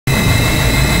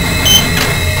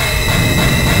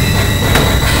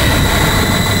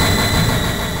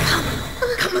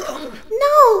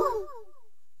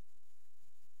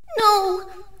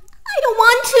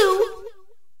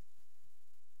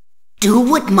Do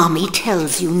what Mommy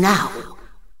tells you now.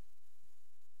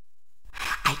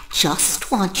 I just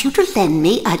want you to lend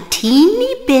me a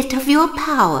teeny bit of your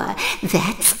power.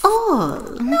 That's all.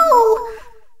 No!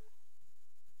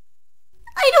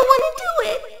 I don't want to do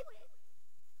it.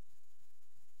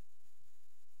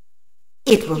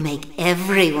 It will make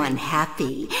everyone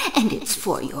happy, and it's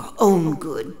for your own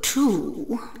good,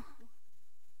 too.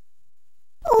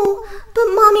 Oh, but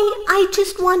Mommy, I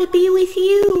just want to be with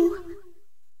you.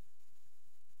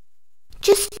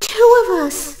 Just two of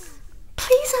us.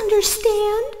 Please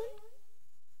understand.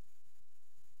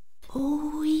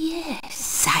 Oh,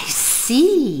 yes, I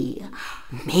see.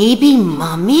 Maybe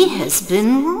Mommy has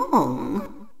been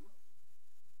wrong.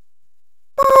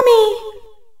 Mommy!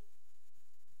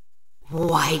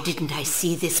 Why didn't I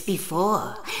see this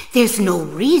before? There's no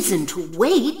reason to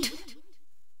wait.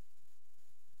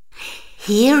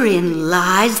 Herein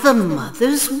lies the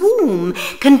mother's womb,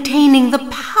 containing the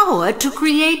power to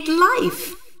create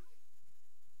life.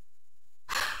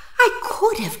 I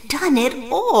could have done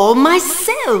it all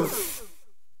myself.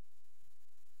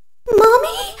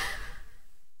 Mommy?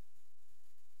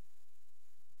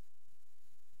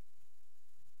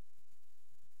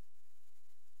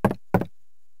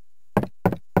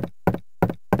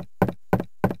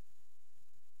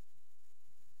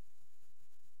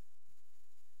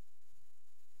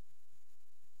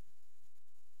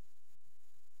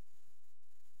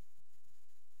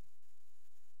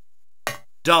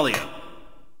 Dahlia.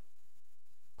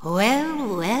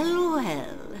 Well, well,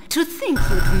 well. To think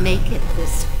you'd make it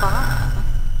this far.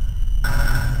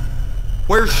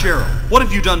 Where's Cheryl? What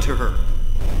have you done to her?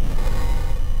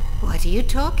 What are you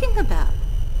talking about?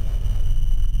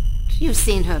 You've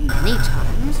seen her many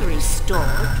times restored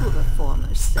to her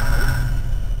former self.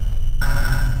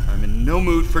 I'm in no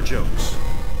mood for jokes.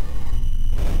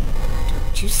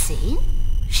 Don't you see?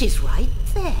 She's right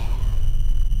there.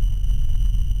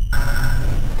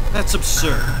 That's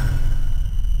absurd.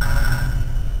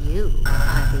 You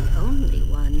are the only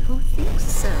one who thinks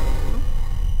so.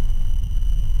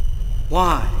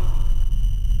 Why?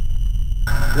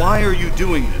 Why are you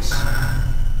doing this?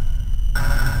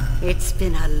 It's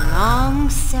been a long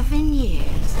 7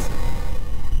 years.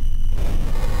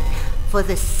 For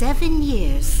the 7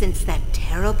 years since that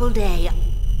terrible day,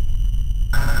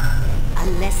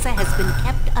 Alessa has been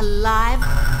kept alive,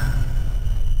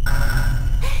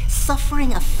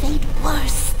 suffering a fate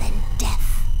worse than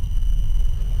death.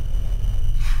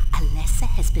 Alessa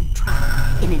has been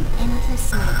trapped in an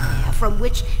endless nightmare from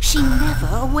which she never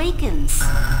awakens.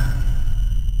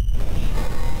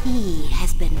 He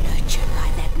has been nurtured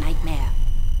by that nightmare,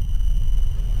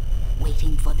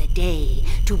 waiting for the day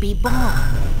to be born.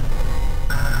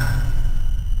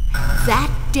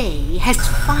 That day has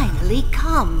finally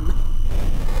come.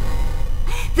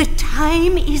 The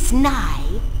time is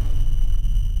nigh.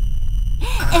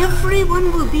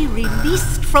 Everyone will be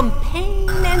released from pain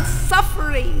and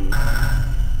suffering.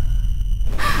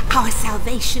 Our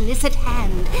salvation is at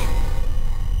hand.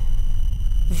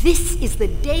 This is the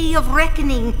day of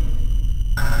reckoning,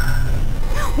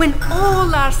 when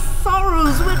all our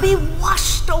sorrows will be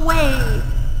washed away,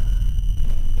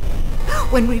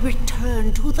 when we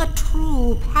return to the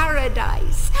true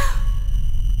paradise.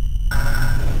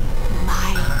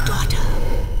 My daughter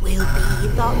will be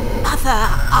the mother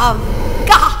of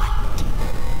God.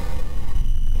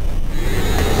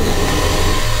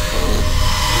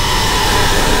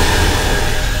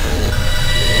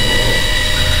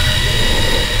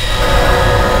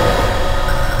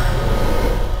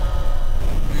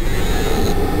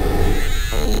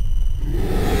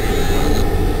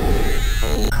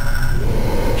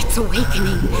 It's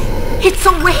awakening. It's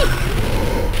awake.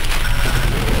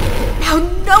 Now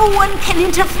no one can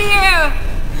interfere.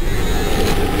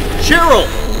 Cheryl!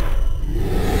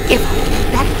 Give up.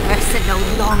 That person no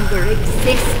longer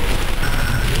exists.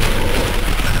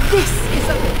 This is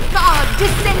a God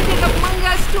descended among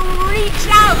us to reach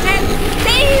out and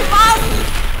save us.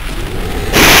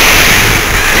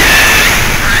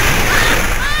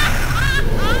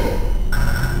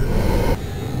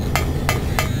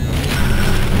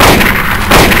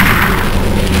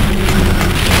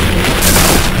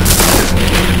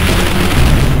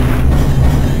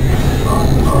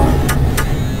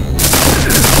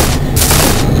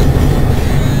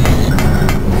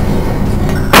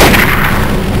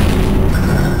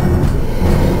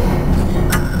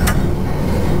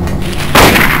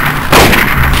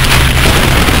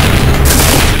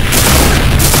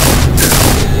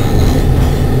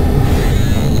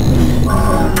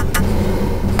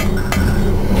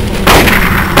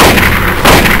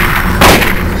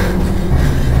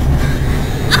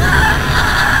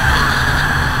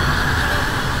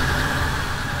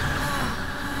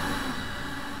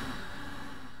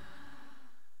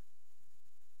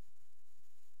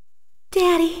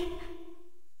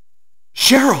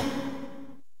 Cheryl!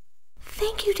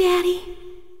 Thank you, Daddy.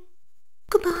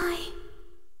 Goodbye.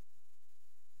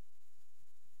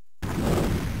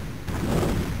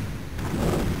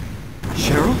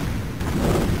 Cheryl?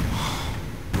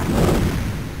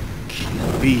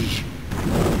 Can't be.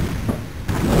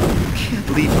 Can't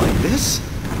leave like this.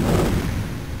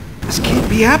 This can't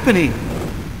be happening.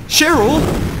 Cheryl!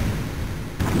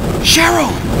 Cheryl!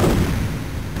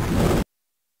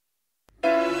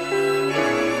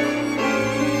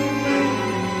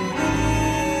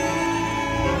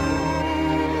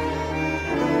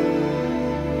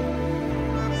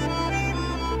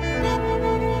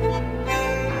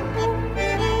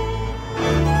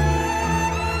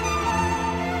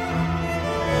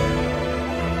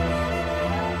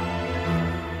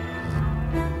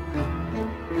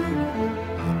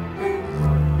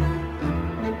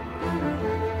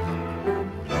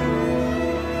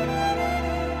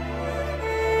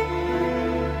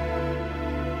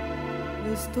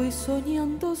 Estoy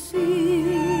soñando, sí,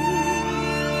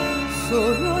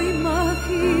 solo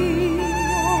imagino,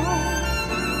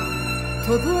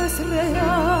 todo es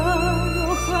real,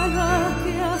 ojalá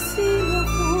que así no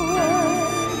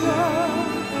fuera.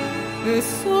 Es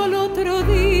solo otro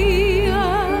día,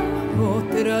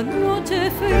 otra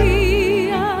noche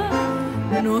fría,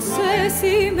 no sé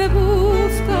si me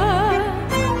buscas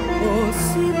o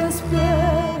si me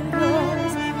esperas.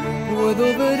 Puedo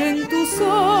ver en tus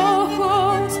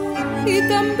ojos y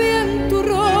también tu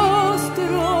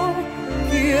rostro.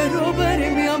 Quiero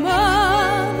verme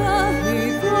amada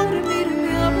y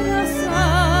dormirme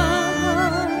abrazada.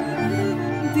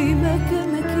 Dime que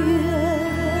me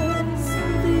quieres,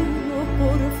 dilo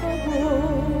por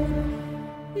favor.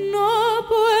 No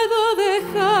puedo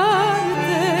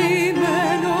dejarte y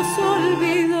menos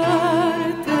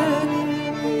olvidarte.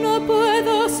 No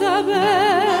puedo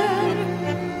saber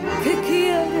 ¿qué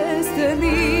quieres de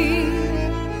mí?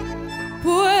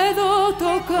 Puedo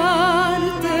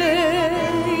tocarte,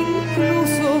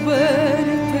 incluso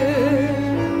verte.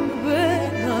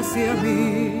 Ven hacia mí.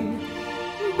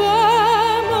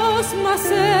 Vamos más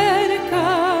cerca.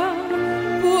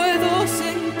 Puedo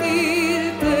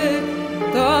sentirte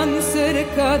tan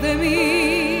cerca de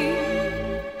mí.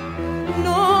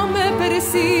 No me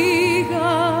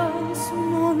persigas,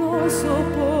 no lo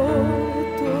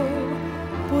soporto.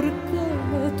 ¿Por qué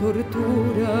me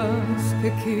torturas?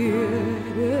 ¿Qué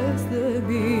quieres de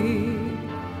mí?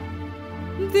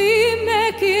 Dime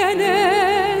quién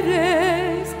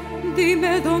eres,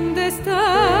 dime dónde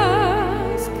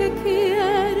estás. ¿Qué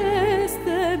quieres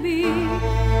de mí?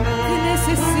 ¿Qué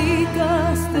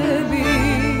necesitas de mí?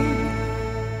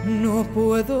 No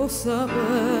puedo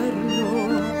saberlo.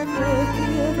 ¿Qué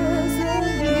quieres?